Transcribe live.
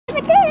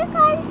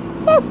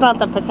That's not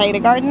the potato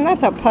garden,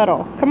 that's a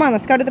puddle. Come on,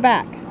 let's go to the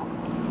back.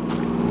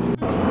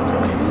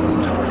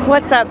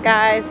 What's up,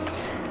 guys?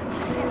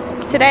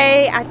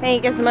 Today, I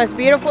think, is the most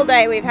beautiful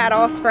day we've had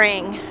all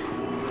spring.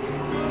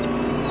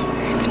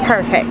 It's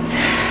perfect.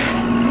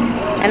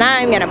 And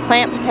I'm gonna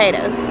plant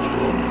potatoes.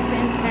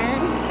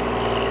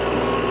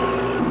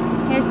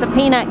 Here's the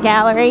peanut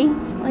gallery.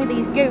 Look at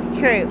these goof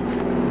troops.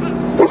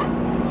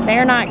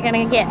 They're not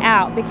gonna get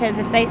out because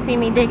if they see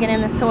me digging in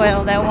the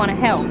soil, they'll wanna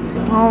help.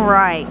 All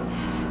right,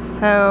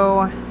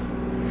 so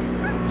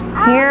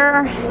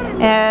here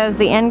is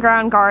the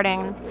in-ground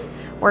garden.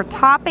 We're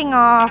topping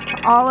off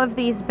all of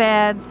these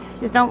beds.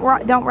 Just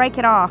don't rake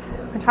it off.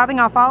 We're topping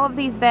off all of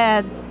these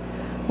beds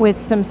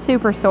with some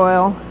super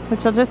soil,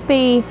 which will just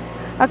be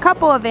a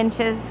couple of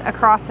inches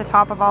across the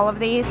top of all of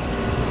these.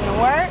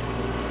 Gonna work?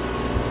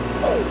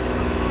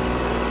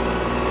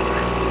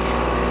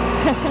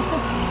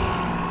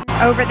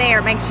 Over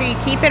there, make sure you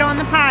keep it on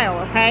the pile,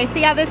 okay?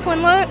 See how this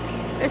one looks?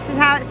 This is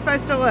how it's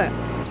supposed to look.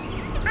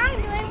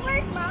 I'm doing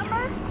work,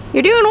 Mama.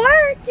 You're doing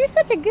work? You're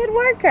such a good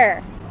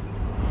worker.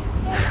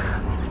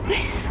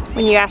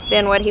 When you ask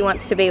Ben what he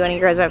wants to be when he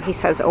grows up, he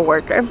says a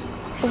worker.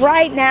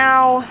 Right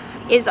now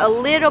is a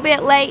little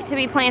bit late to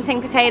be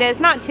planting potatoes.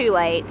 Not too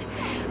late,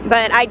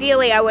 but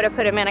ideally I would have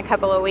put them in a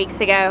couple of weeks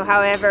ago.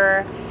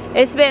 However,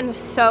 it's been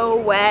so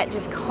wet,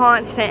 just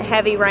constant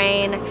heavy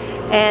rain,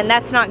 and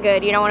that's not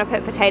good. You don't want to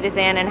put potatoes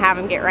in and have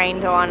them get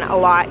rained on a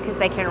lot because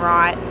they can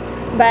rot.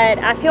 But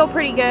I feel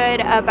pretty good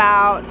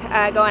about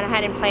going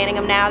ahead and planting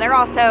them now. They're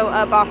also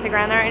up off the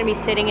ground. They're not going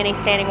to be sitting in any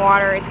standing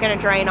water. It's going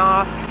to drain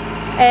off.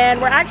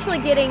 And we're actually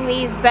getting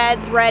these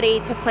beds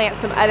ready to plant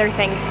some other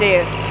things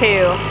too.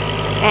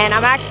 And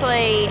I'm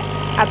actually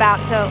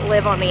about to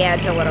live on the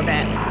edge a little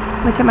bit.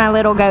 Look at my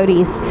little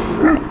goaties.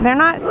 They're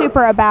not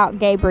super about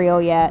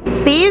Gabriel yet.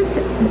 These,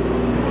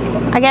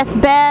 I guess,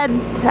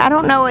 beds, I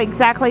don't know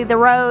exactly, the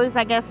rows,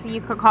 I guess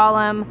you could call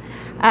them.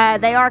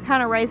 They are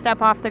kind of raised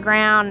up off the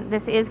ground.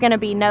 This is going to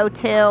be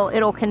no-till.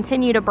 It'll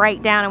continue to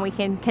break down and we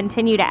can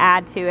continue to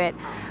add to it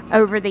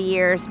over the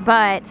years.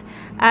 But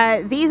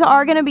these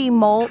are going to be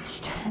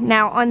mulched.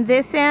 Now on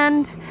this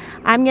end,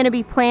 I'm going to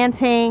be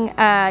planting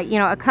you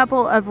know, a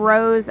couple of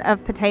rows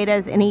of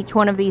potatoes in each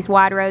one of these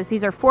wide rows.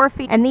 These are 4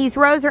 feet, and these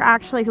rows are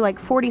actually like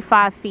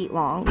 45 feet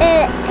long.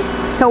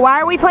 So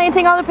why are we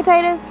planting all the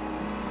potatoes?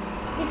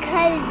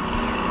 Because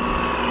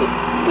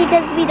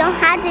we don't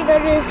have to go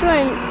to the store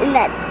and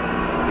that's,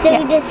 so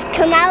we just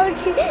come out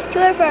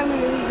to our farm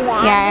and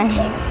grab. Yeah,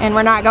 and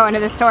we're not going to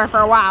the store for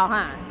a while,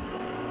 huh?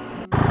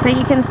 So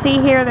you can see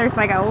here there's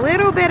like a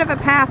little bit of a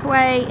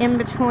pathway in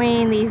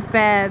between these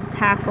beds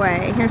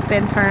halfway. Here's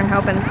Ben Turn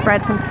helping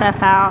spread some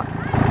stuff out.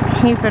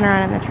 He's been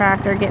running the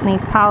tractor getting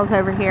these piles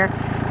over here.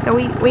 So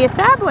we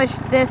established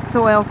this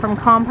soil from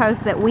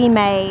compost that we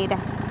made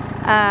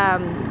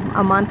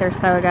a month or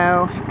so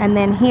ago. And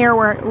then here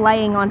we're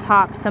laying on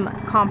top some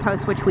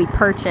compost which we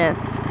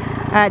purchased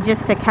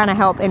just to kind of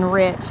help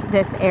enrich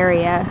this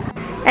area.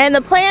 And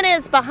the plan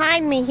is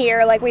behind me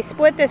here, like we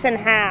split this in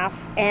half,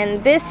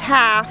 and this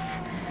half,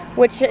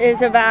 which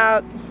is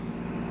about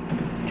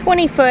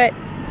 20-foot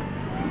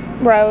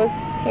rows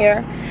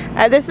here,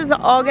 this is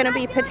all going to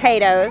be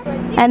potatoes.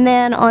 And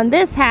then on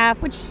this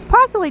half, which is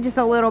possibly just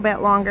a little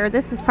bit longer,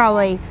 this is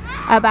probably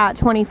about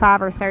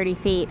 25 or 30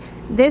 feet.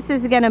 This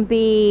is going to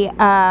be,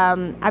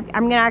 I'm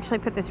going to actually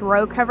put this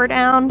row cover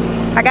down.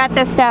 I got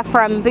this stuff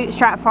from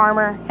Bootstrap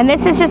Farmer, and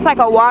this is just like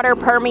a water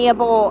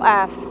permeable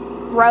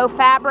row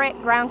fabric,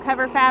 ground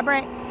cover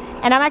fabric.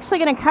 And I'm actually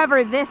going to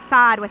cover this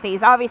side with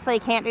these. Obviously,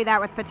 can't do that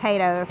with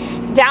potatoes.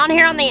 Down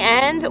here on the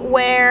end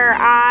where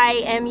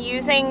I am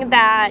using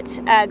that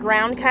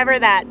ground cover,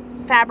 that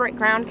fabric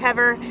ground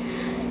cover,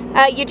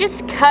 you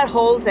just cut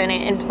holes in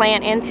it and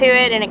plant into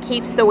it, and it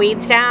keeps the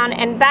weeds down.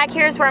 And back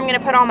here is where I'm going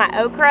to put all my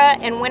okra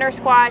and winter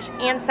squash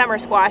and summer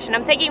squash. And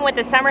I'm thinking with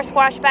the summer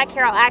squash back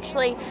here, I'll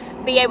actually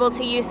be able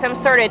to use some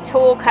sort of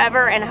tool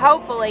cover and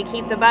hopefully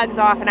keep the bugs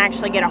off and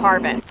actually get a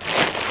harvest.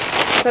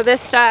 So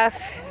this stuff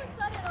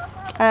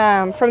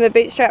from the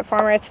Bootstrap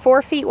Farmer, it's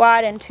 4 feet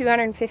wide and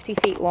 250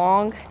 feet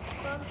long.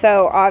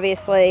 So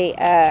obviously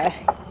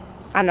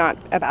I'm not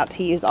about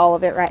to use all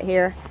of it right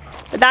here.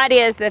 But the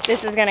idea is that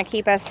this is going to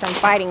keep us from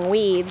fighting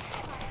weeds.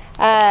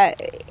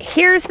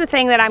 Here's the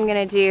thing that I'm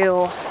going to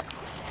do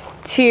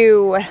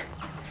to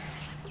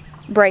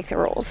break the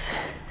rules.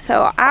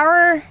 So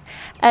our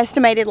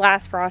estimated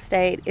last frost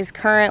date is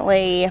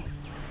currently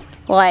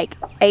like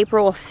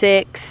April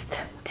 6th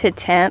to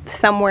 10th.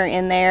 Somewhere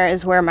in there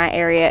is where my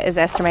area is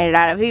estimated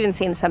at. I've even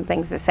seen some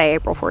things that say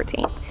April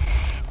 14th.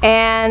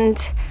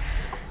 And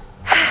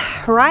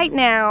right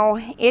now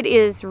it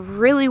is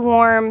really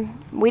warm.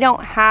 We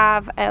don't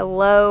have a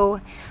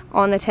low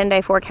on the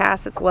 10-day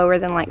forecast. It's lower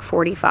than like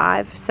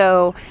 45,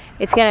 so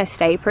it's gonna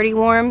stay pretty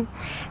warm.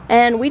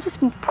 And we just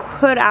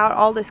put out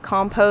all this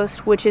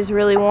compost, which is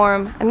really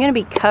warm. I'm gonna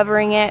be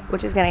covering it,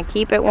 which is gonna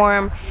keep it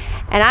warm.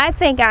 And I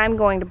think I'm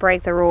going to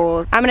break the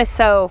rules. I'm gonna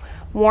sow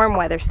warm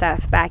weather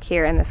stuff back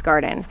here in this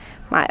garden.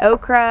 My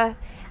okra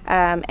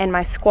and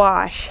my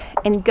squash,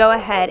 and go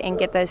ahead and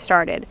get those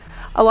started.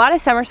 A lot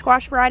of summer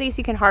squash varieties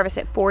you can harvest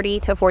at 40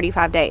 to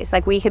 45 days.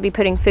 Like, we could be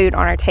putting food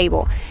on our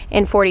table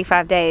in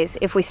 45 days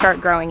if we start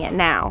growing it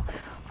now.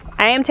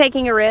 I am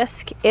taking a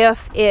risk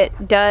if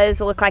it does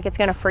look like it's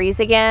going to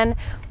freeze again.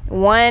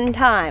 One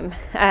time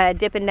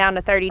dipping down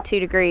to 32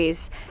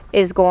 degrees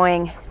is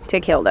going to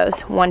kill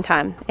those. One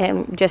time,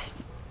 and just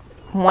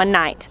one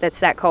night that's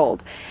that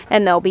cold,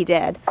 and they'll be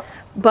dead.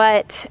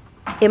 But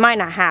it might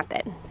not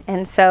happen.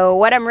 And so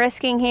what I'm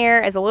risking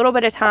here is a little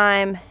bit of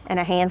time and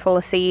a handful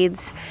of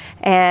seeds,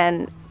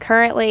 and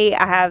currently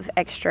I have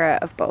extra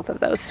of both of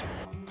those.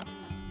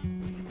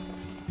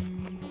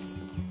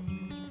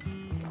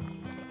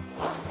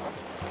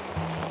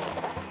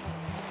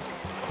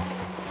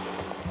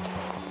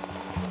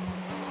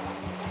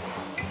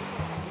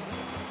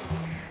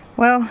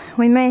 Well,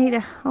 we made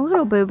a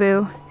little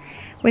boo-boo.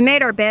 We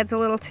made our beds a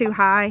little too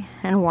high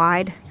and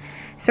wide.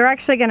 So we're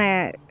actually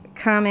gonna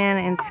come in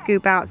and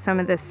scoop out some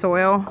of this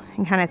soil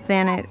and kind of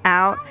thin it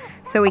out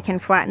so we can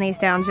flatten these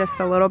down just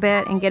a little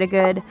bit and get a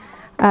good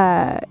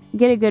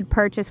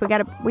purchase.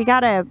 We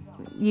gotta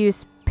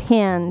use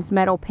pins,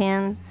 metal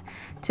pins,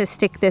 to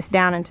stick this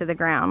down into the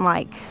ground,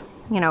 like,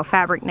 you know,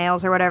 fabric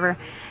nails or whatever,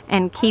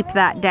 and keep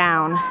that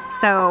down.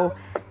 So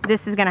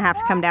this is gonna have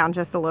to come down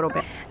just a little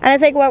bit. And I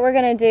think what we're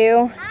gonna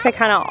do to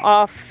kind of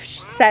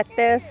offset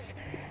this,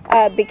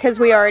 because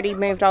we already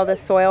moved all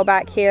this soil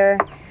back here,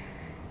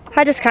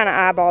 I just kind of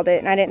eyeballed it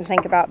and I didn't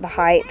think about the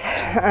height.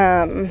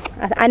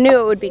 I knew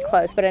it would be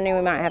close, but I knew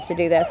we might have to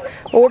do this.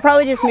 But we'll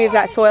probably just move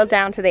that soil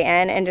down to the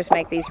end and just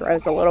make these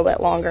rows a little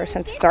bit longer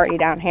since it's already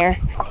down here.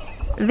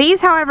 These,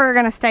 however, are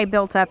going to stay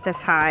built up this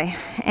high.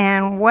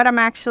 And what I'm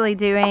actually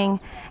doing,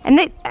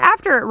 and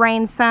after it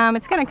rains some,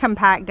 it's going to come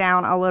back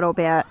down a little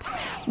bit.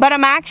 But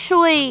I'm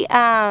actually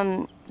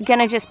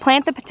gonna just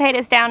plant the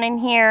potatoes down in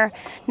here,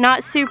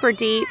 not super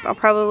deep. I'll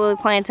probably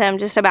plant them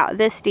just about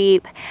this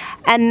deep,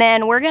 and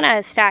then we're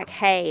gonna stack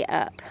hay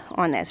up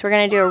on this. We're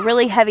gonna do a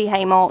really heavy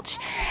hay mulch,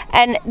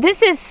 and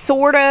this is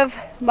sort of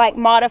like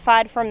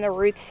modified from the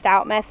Ruth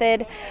Stout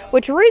method,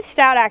 which Ruth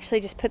Stout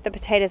actually just put the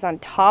potatoes on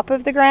top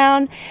of the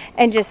ground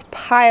and just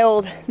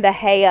piled the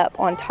hay up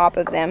on top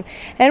of them.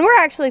 And we're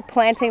actually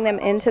planting them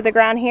into the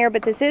ground here,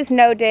 but this is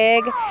no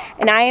dig,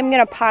 and I am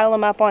gonna pile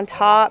them up on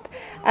top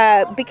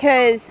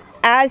because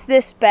as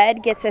this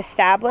bed gets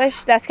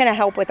established, that's going to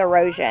help with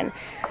erosion.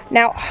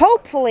 Now,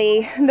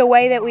 hopefully, the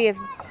way that we have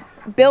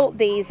built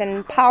these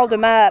and piled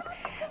them up,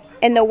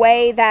 and the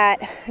way that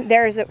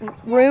there's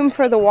room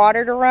for the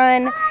water to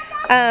run,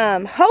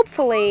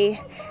 hopefully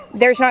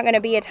there's not going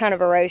to be a ton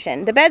of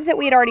erosion. The beds that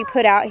we had already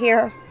put out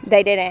here,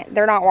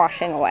 they're not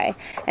washing away.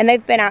 And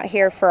they've been out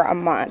here for a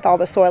month, all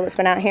the soil that's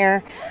been out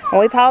here. And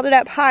we piled it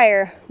up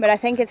higher, but I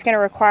think it's going to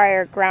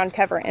require ground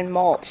cover and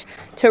mulch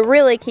to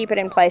really keep it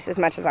in place as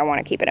much as I want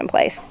to keep it in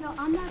place.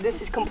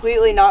 This is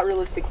completely not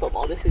realistic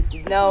football. This is,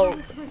 no,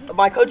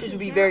 my coaches would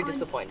be very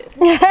disappointed.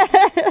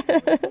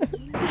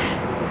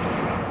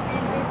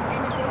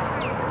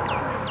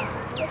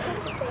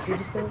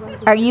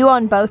 Are you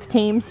on both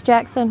teams,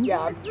 Jackson?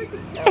 Yeah.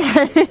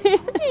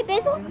 Hey,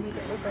 Basil.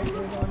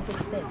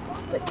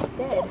 But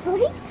instead,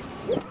 come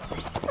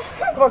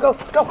on, go,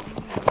 go.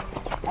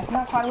 That's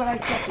not quite what I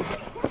expected.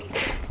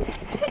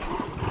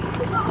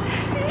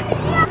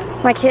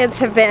 My kids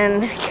have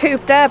been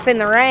cooped up in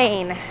the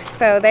rain,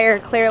 so they're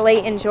clearly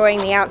enjoying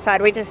the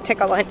outside. We just took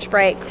a lunch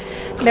break.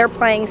 They're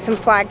playing some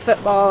flag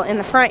football in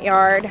the front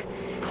yard,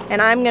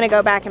 and I'm gonna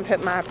go back and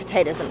put my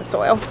potatoes in the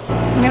soil.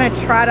 I'm gonna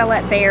try to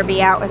let Bear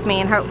be out with me,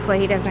 and hopefully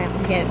he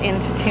doesn't get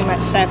into too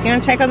much stuff. You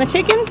wanna check on the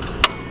chickens?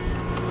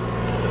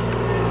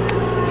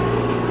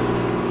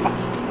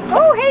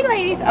 Oh, hey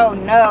ladies. Oh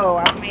no,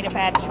 I've made a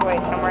bad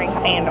choice. I'm wearing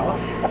sandals.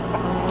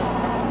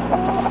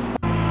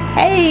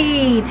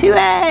 Hey, 2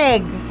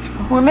 eggs.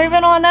 We're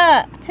moving on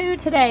up. 2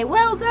 today.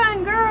 Well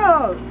done,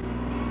 girls.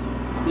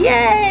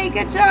 Yay,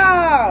 good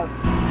job.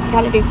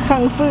 Gotta do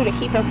kung fu to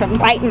keep them from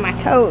biting my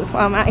toes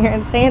while I'm out here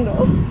in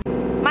sandals.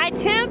 My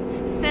attempt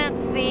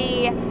since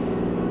the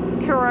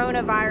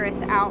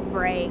coronavirus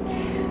outbreak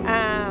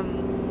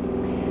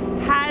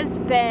has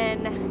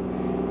been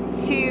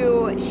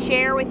to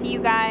share with you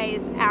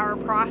guys our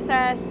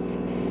process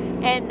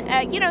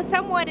and, you know,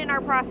 somewhat in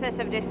our process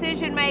of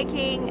decision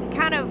making,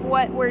 kind of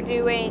what we're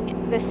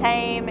doing the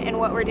same and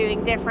what we're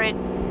doing different,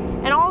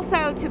 and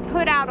also to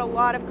put out a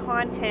lot of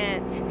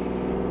content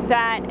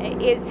that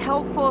is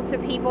helpful to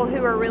people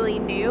who are really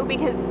new,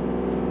 because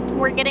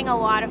we're getting a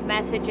lot of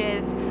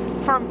messages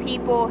from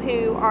people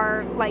who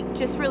are like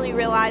just really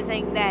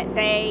realizing that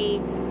they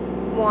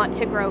want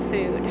to grow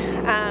food,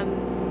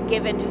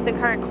 given just the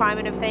current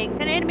climate of things.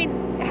 And I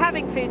mean,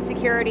 having food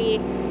security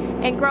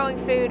and growing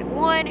food,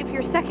 one, if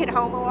you're stuck at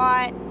home a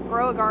lot,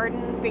 grow a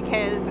garden,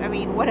 because I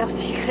mean, what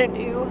else are you gonna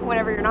do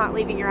whenever you're not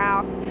leaving your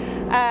house?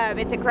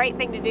 It's a great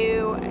thing to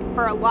do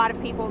for a lot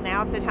of people.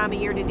 Now's the time of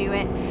year to do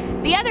it.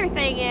 The other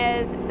thing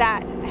is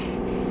that,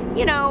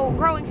 you know,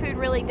 growing food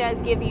really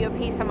does give you a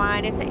peace of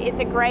mind. It's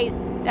a great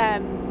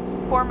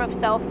form of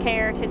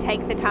self-care to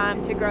take the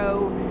time to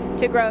grow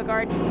to grow a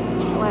garden.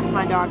 I left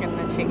my dog in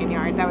the chicken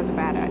yard. That was a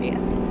bad idea.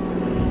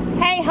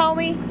 Hey,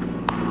 homie.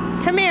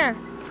 Come here,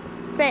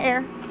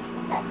 bear.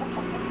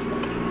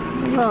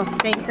 Little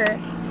stinker.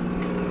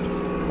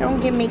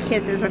 Don't give me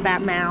kisses with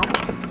that mouth.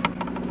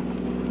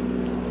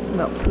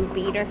 Little poop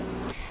eater.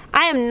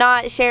 I am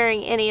not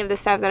sharing any of the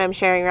stuff that I'm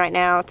sharing right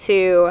now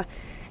to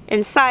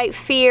incite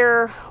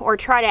fear or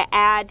try to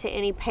add to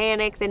any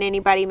panic that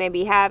anybody may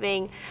be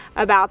having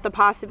about the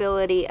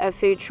possibility of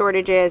food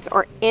shortages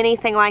or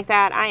anything like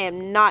that. I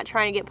am not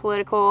trying to get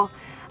political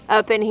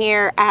up in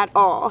here at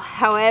all.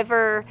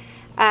 However,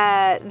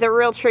 the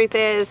real truth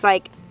is,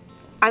 like,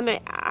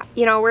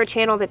 we're a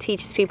channel that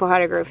teaches people how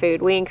to grow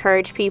food. We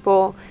encourage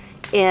people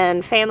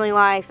in family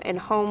life and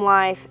home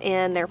life,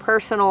 in their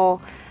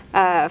personal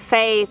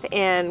faith,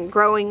 and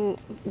growing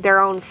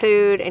their own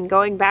food and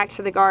going back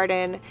to the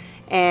garden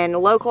and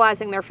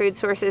localizing their food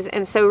sources.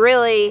 And so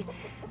really,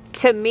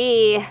 to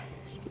me,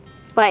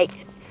 like,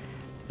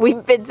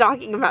 we've been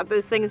talking about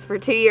those things for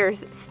 2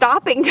 years.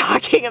 Stopping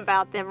talking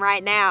about them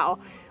right now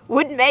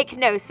would make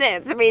no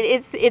sense. I mean,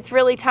 it's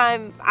really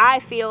time. I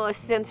feel a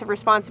sense of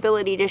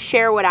responsibility to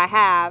share what I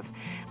have.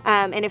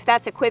 And if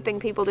that's equipping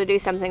people to do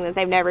something that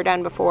they've never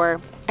done before,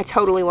 I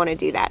totally want to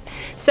do that.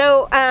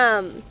 So,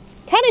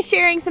 kind of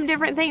sharing some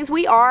different things.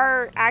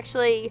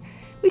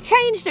 We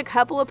changed a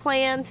couple of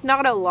plans,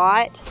 not a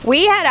lot.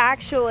 We had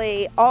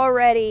actually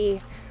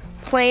already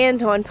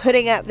planned on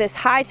putting up this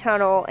high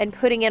tunnel and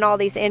putting in all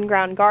these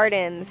in-ground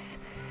gardens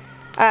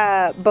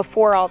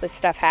before all this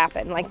stuff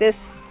happened. Like,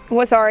 this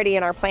was already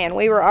in our plan.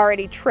 We were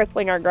already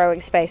tripling our growing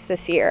space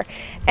this year.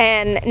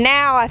 And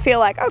now I feel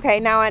like, okay,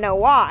 now I know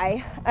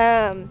why.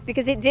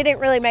 Because it didn't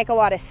really make a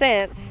lot of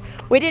sense.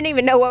 We didn't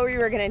even know what we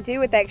were gonna do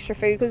with extra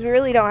food because we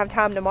really don't have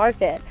time to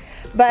market.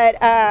 But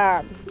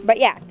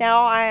yeah,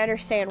 now I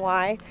understand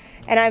why.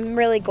 And I'm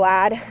really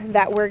glad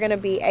that we're gonna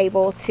be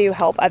able to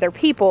help other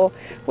people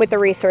with the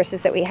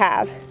resources that we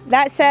have.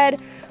 That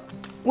said,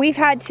 we've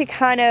had to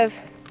kind of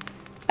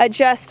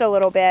adjust a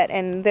little bit,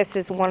 and this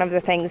is one of the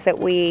things that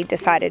we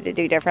decided to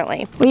do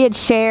differently. We had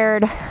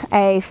shared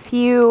a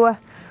few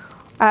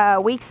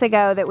weeks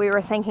ago that we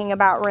were thinking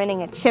about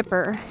renting a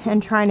chipper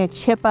and trying to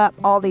chip up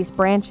all these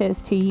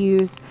branches to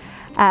use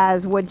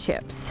as wood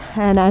chips.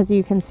 And as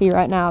you can see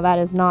right now, that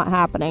is not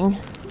happening.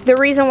 The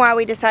reason why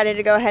we decided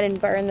to go ahead and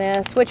burn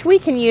this, which we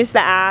can use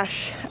the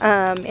ash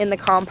in the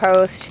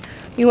compost.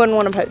 You wouldn't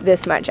want to put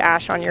this much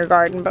ash on your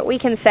garden, but we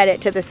can set it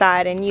to the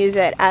side and use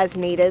it as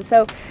needed.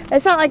 So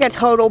it's not like a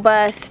total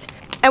bust.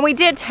 And we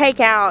did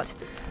take out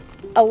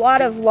a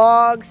lot of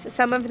logs.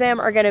 Some of them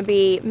are going to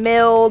be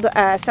milled.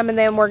 Some of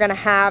them we're going to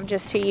have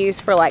just to use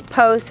for like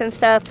posts and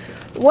stuff.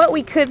 What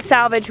we could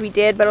salvage, we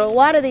did, but a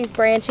lot of these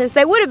branches,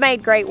 they would have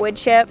made great wood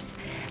chips.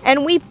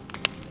 And we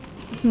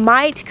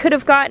could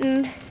have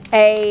gotten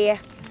a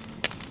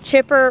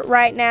chipper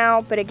right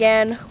now, but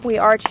again, we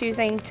are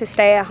choosing to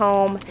stay at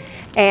home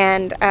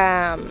and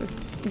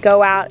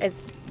go out as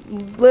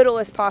little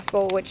as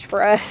possible, which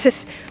for us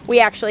is, we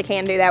actually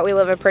can do that. We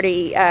live a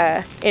pretty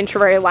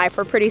introverted life.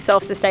 We're pretty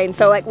self-sustained,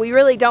 so like we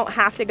really don't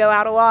have to go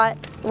out a lot.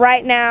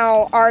 Right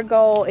now our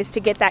goal is to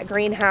get that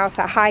greenhouse,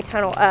 that high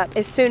tunnel up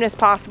as soon as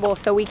possible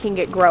so we can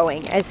get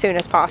growing as soon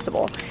as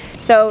possible.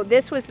 So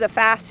this was the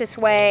fastest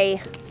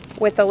way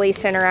with the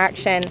least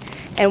interaction,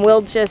 and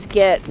we'll just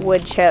get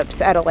wood chips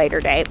at a later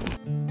date.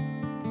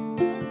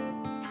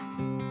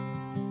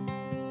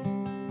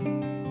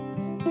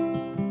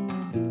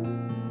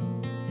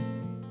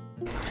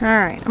 All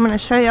right, I'm gonna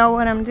show y'all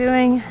what I'm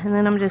doing, and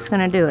then I'm just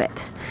gonna do it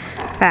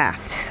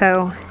fast.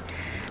 So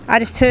I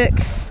just took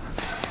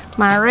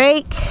my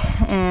rake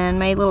and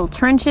made little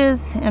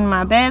trenches in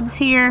my beds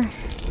here,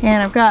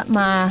 and I've got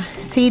my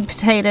seed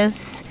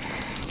potatoes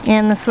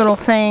in this little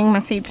thing. My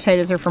seed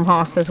potatoes are from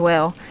Haas as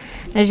well.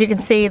 As you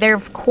can see,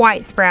 they're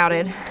quite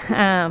sprouted.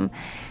 And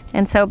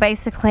so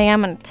basically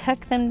I'm gonna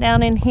tuck them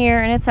down in here,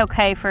 and it's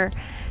okay for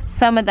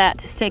some of that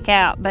to stick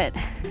out, but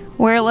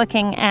we're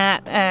looking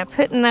at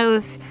putting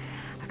those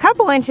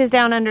couple inches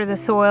down under the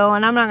soil,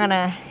 and I'm not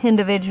gonna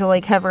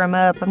individually cover them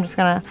up. I'm just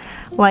gonna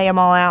lay them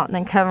all out and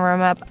then cover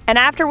them up. And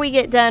after we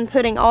get done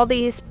putting all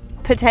these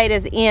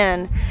potatoes in,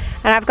 and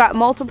I've got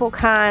multiple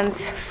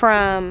kinds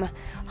from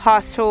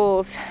Haas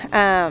Tools.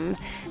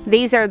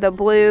 These are the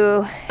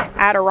blue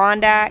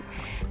Adirondack,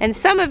 and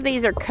some of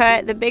these are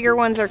cut. The bigger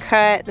ones are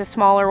cut, the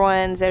smaller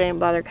ones I didn't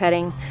bother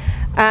cutting,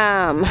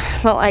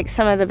 but like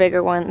some of the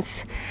bigger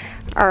ones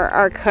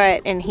are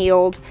cut and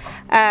healed.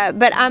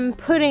 But I'm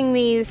putting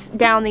these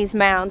down these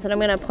mounds, and I'm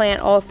going to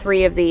plant all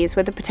 3 of these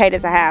with the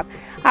potatoes I have.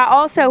 I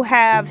also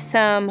have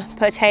some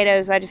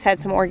potatoes. I just had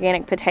some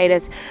organic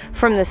potatoes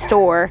from the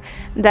store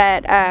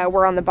that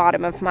were on the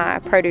bottom of my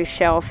produce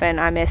shelf,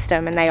 and I missed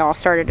them, and they all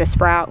started to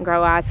sprout and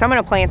grow eyes. So I'm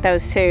going to plant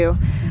those too,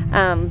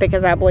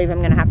 because I believe I'm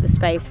going to have the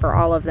space for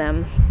all of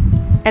them.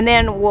 And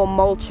then we'll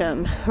mulch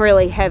them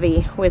really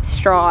heavy with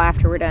straw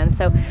after we're done.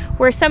 So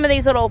where some of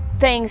these little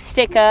things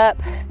stick up,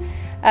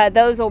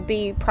 those will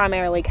be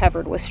primarily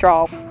covered with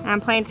straw.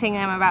 I'm planting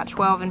them about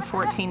 12 and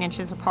 14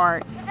 inches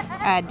apart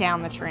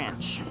down the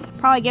trench.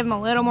 Probably give them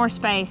a little more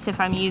space if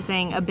I'm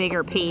using a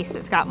bigger piece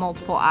that's got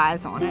multiple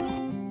eyes on it.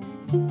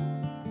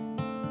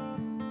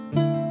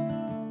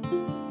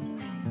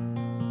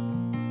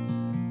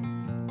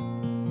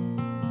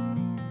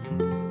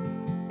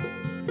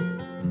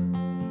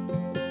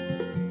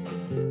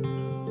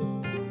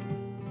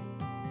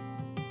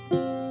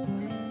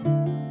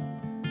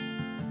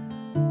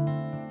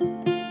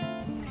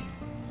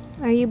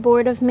 Are you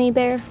bored of me,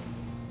 Bear?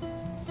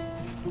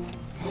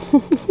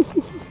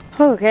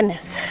 Oh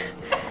goodness,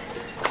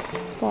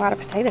 there's a lot of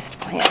potatoes to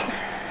plant.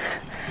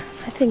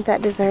 I think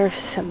that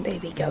deserves some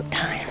baby goat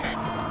time.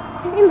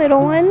 Hey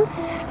little ones.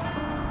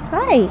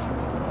 Hi.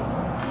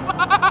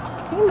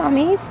 Hey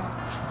mommies.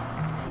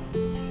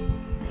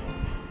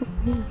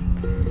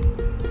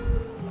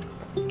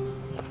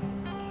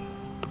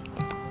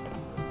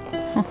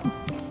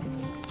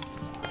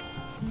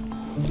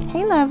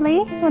 Hey lovely.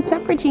 What's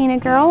up, Regina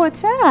girl?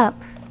 What's up?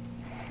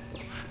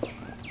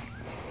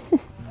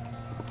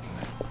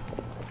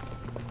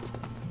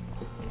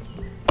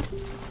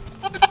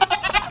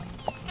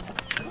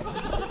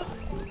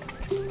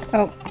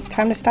 Oh,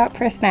 time to stop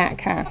for a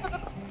snack, huh?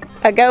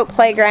 A goat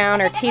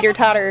playground or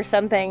teeter-totter or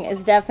something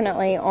is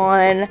definitely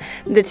on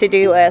the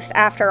to-do list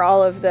after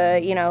all of the,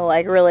 you know,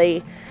 like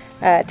really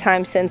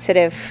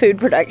time-sensitive food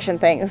production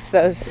things.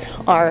 Those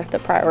are the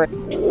priority.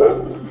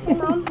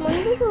 Mom,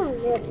 when we go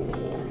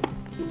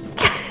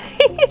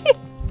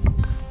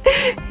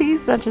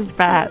He's such a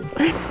spaz.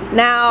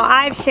 Now,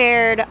 I've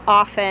shared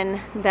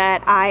often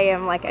that I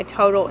am like a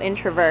total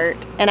introvert,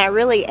 and I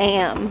really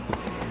am.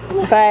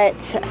 But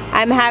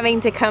I'm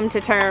having to come to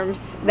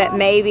terms that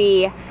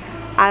maybe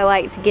I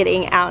liked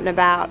getting out and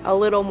about a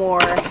little more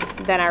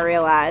than I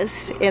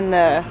realized in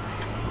the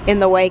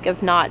wake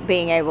of not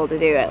being able to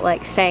do it,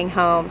 like staying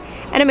home.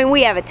 And I mean,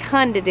 we have a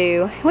ton to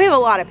do. We have a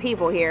lot of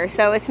people here,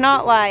 so it's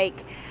not like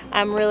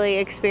I'm really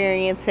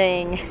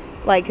experiencing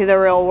like the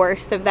real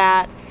worst of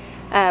that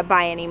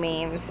by any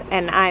means.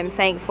 And I'm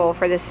thankful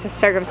for the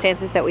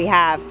circumstances that we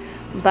have,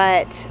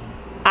 but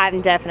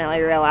I'm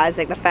definitely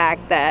realizing the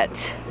fact that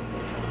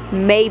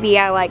maybe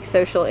I like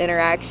social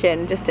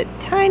interaction just a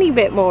tiny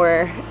bit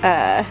more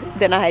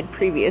than I had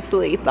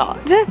previously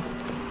thought.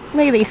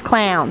 Look at these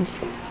clowns.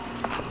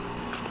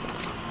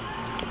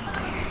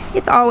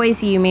 It's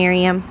always you,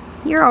 Miriam.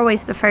 You're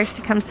always the first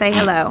to come say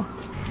hello.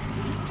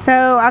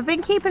 So I've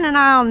been keeping an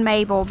eye on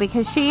Mabel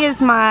because she is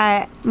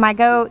my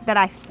goat that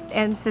I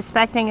am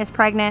suspecting is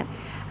pregnant.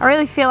 I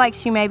really feel like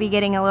she may be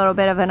getting a little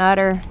bit of an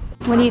udder.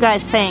 What do you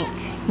guys think?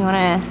 You want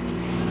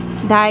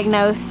to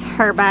diagnose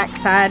her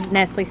backside?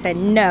 Nestle said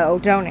no,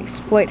 don't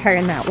exploit her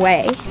in that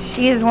way.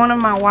 She is one of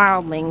my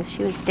wildlings.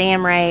 She was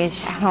dam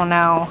raised. I don't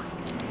know.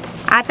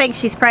 I think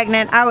she's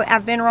pregnant.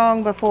 I've been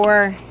wrong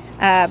before,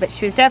 but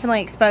she was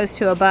definitely exposed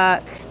to a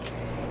buck,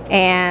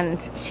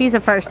 and she's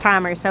a first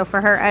timer, so for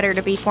her udder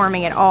to be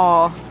forming at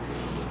all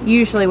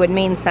usually would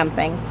mean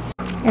something.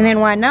 And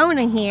then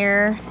Winona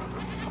here,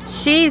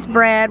 she's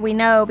bred, we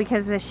know,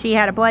 because she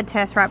had a blood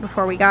test right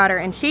before we got her,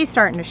 and she's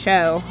starting to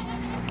show.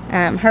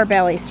 Her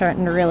belly's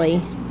starting to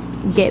really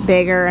get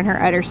bigger and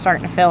her udder's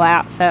starting to fill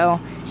out, so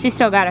she's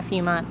still got a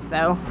few months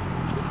though.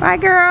 Bye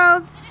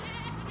girls.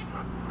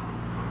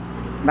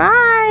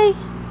 Bye.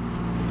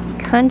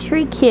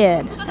 Country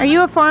kid. Are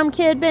you a farm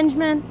kid,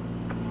 Benjamin?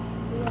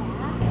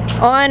 Yeah.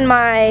 On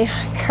my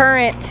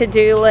current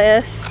to-do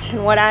list,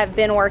 and what I've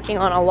been working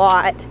on a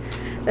lot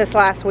this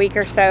last week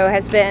or so,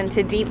 has been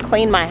to deep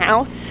clean my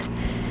house.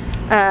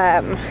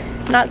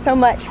 Not so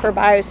much for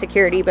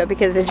biosecurity, but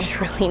because it just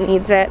really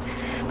needs it.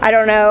 I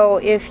don't know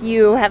if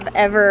you have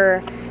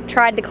ever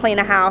tried to clean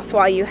a house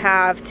while you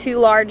have 2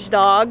 large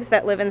dogs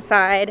that live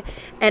inside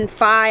and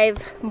 5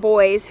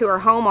 boys who are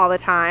home all the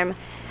time,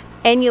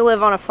 and you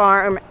live on a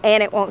farm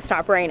and it won't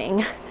stop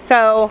raining.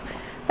 So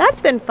that's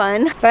been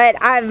fun, but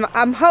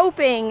I'm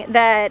hoping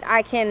that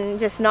I can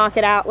just knock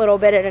it out a little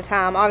bit at a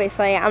time.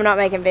 Obviously, I'm not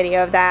making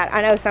video of that.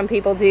 I know some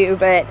people do,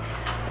 but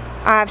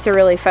I have to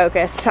really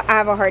focus. I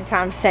have a hard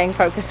time staying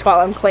focused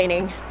while I'm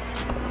cleaning.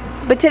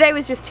 But today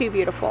was just too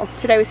beautiful.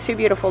 Today was too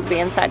beautiful to be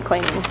inside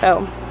cleaning.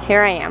 So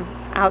here I am,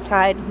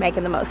 outside,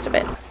 making the most of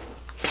it.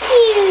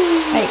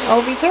 Hey,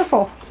 oh, be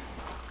careful.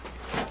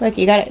 Look,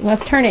 you got it.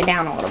 Let's turn it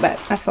down a little bit.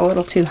 That's a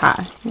little too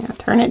high. Yeah,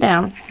 turn it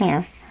down.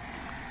 Here.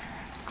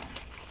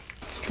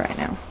 Let's try it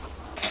now.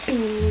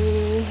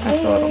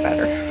 That's a little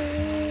better.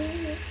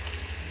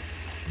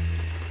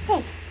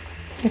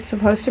 It's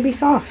supposed to be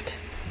soft.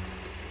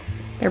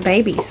 They're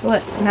babies.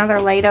 Look, now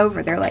they're laid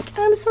over. They're like,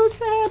 I'm so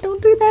sad.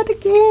 Don't do that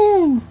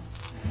again.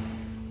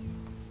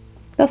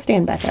 They'll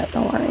stand back up,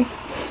 don't worry.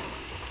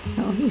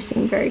 Oh, you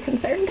seem very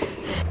concerned.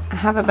 I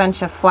have a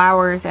bunch of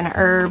flowers and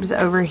herbs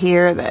over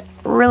here that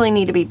really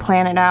need to be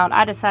planted out.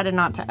 I decided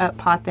not to up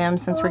pot them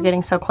since we're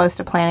getting so close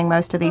to planting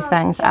most of these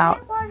things out.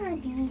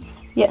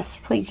 Yes,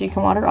 please, you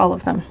can water all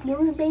of them.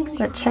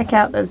 But check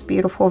out those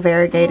beautiful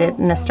variegated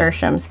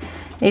nasturtiums.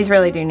 These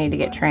really do need to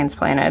get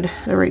transplanted.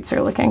 The roots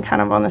are looking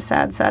kind of on the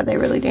sad side. They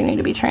really do need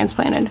to be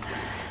transplanted.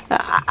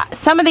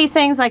 Some of these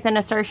things, like the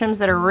nasturtiums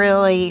that are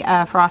really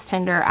frost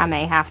tender, I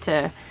may have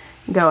to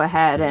go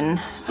ahead and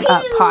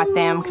pot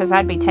them, because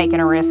I'd be taking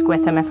a risk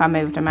with them if I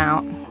moved them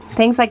out.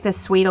 Things like the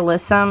sweet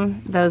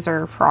alyssum, those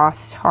are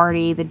frost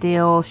hardy. The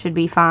dill should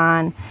be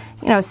fine.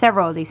 You know,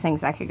 several of these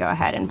things I could go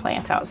ahead and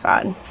plant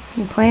outside.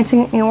 You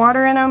planting, you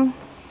watering them?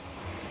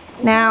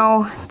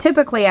 Now,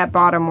 typically I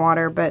bottom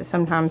water, but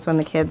sometimes when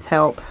the kids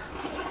help,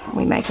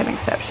 we make an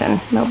exception.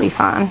 They'll be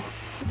fine.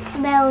 It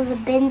smells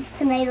of Ben's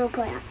tomato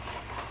plants.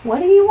 What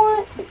do you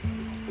want?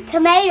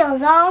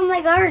 Tomatoes all in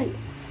my garden.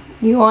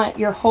 You want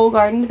your whole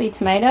garden to be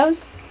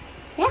tomatoes?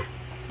 Yeah.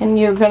 And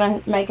you're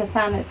gonna make a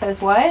sign that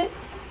says what?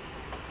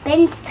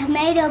 Ben's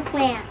tomato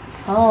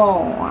plants.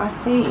 Oh, I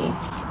see.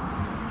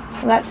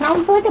 Well, that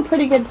sounds like a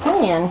pretty good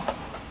plan.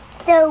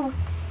 So,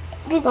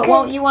 But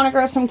won't you want to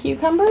grow some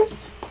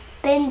cucumbers?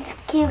 Ben's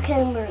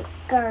cucumber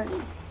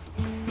garden.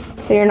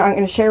 So you're not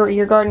going to share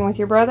your garden with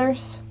your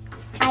brothers?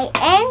 I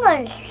am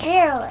going to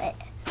share it.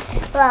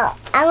 Well,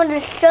 I'm going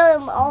to show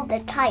them all the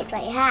types I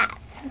have.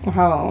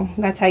 Oh,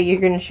 that's how you're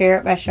going to share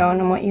it, by showing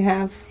them what you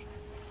have?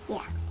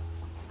 Yeah.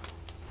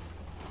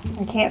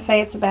 I can't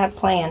say it's a bad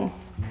plan.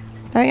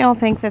 Don't y'all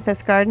think that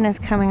this garden is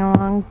coming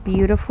along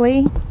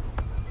beautifully?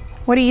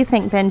 What do you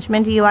think,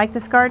 Benjamin? Do you like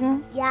this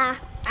garden? Yeah.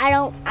 I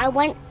don't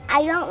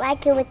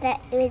like it with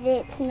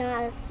it's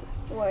not a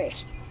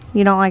forest.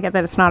 You don't like it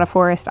that it's not a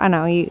forest? I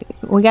know.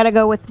 We got to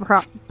go with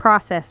the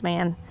process,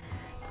 man.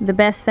 The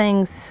best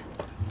things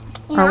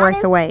are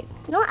worth the wait.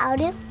 No, I'll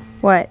do.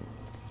 What?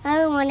 I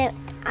don't want it.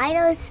 I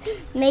just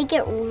make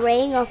it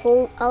rain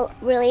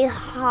really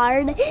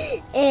hard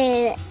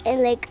and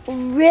like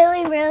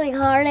really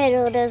hard, and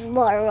it'll just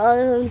water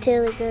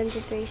until it goes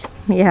to freeze.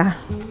 Yeah.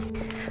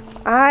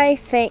 I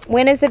think,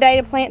 when is the day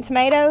to plant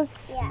tomatoes?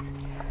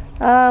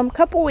 Yeah.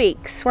 Couple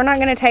weeks. We're not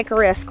going to take a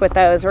risk with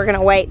those. We're going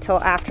to wait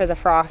till after the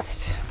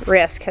frost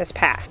risk has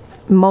passed.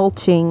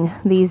 Mulching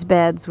these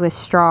beds with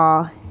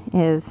straw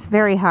is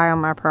very high on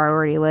my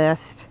priority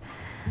list,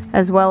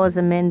 as well as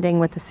amending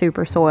with the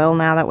super soil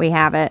now that we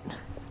have it.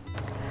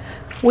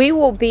 We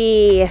will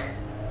be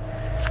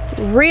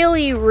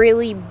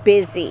really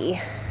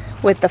busy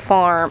with the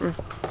farm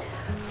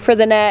for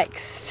the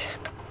next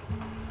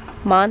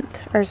month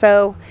or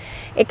so.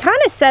 It kind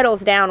of settles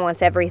down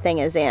once everything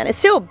is in. It's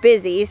still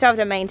busy. You still have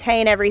to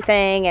maintain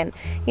everything and,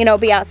 you know,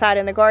 be outside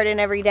in the garden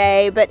every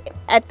day. But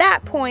at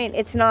that point,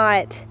 it's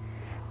not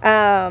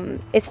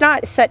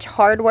such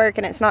hard work,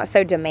 and it's not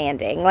so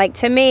demanding. Like,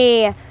 to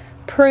me,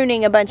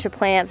 pruning a bunch of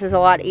plants is a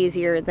lot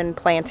easier than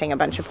planting a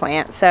bunch of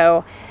plants.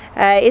 So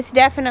it's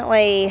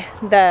definitely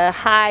the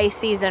high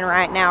season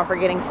right now for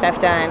getting stuff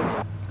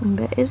done.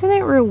 But isn't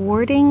it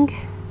rewarding?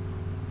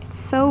 It's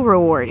so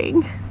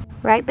rewarding.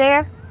 Right,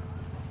 Bear?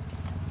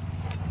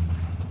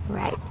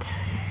 Right.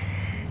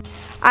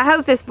 I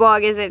hope this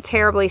vlog isn't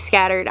terribly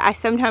scattered. I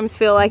sometimes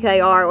feel like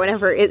they are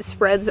whenever it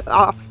spreads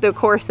off the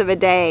course of a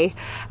day,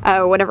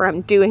 whenever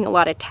I'm doing a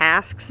lot of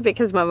tasks,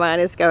 because my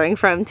mind is going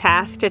from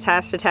task to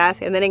task to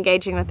task and then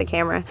engaging with the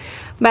camera.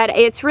 But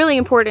it's really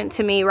important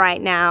to me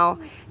right now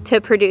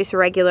to produce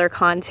regular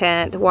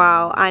content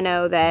while I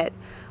know that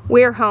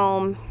we're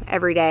home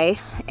every day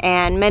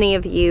and many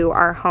of you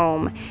are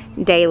home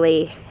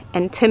daily.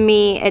 And to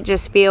me, it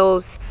just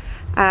feels,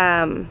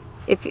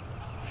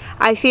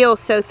 I feel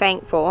so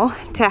thankful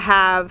to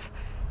have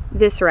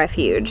this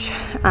refuge,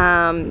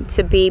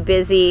 to be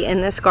busy in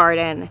this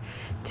garden,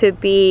 to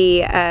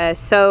be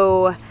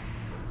so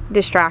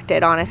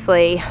distracted,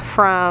 honestly,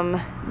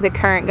 from the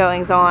current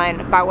goings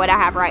on by what I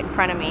have right in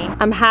front of me.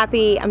 I'm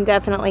happy, I'm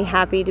definitely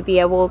happy to be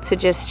able to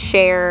just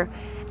share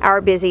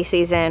our busy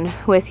season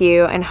with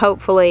you and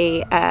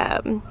hopefully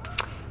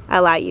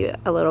allow you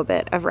a little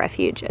bit of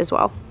refuge as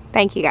well.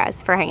 Thank you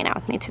guys for hanging out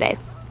with me today.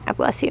 I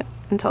bless you.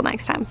 Until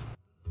next time.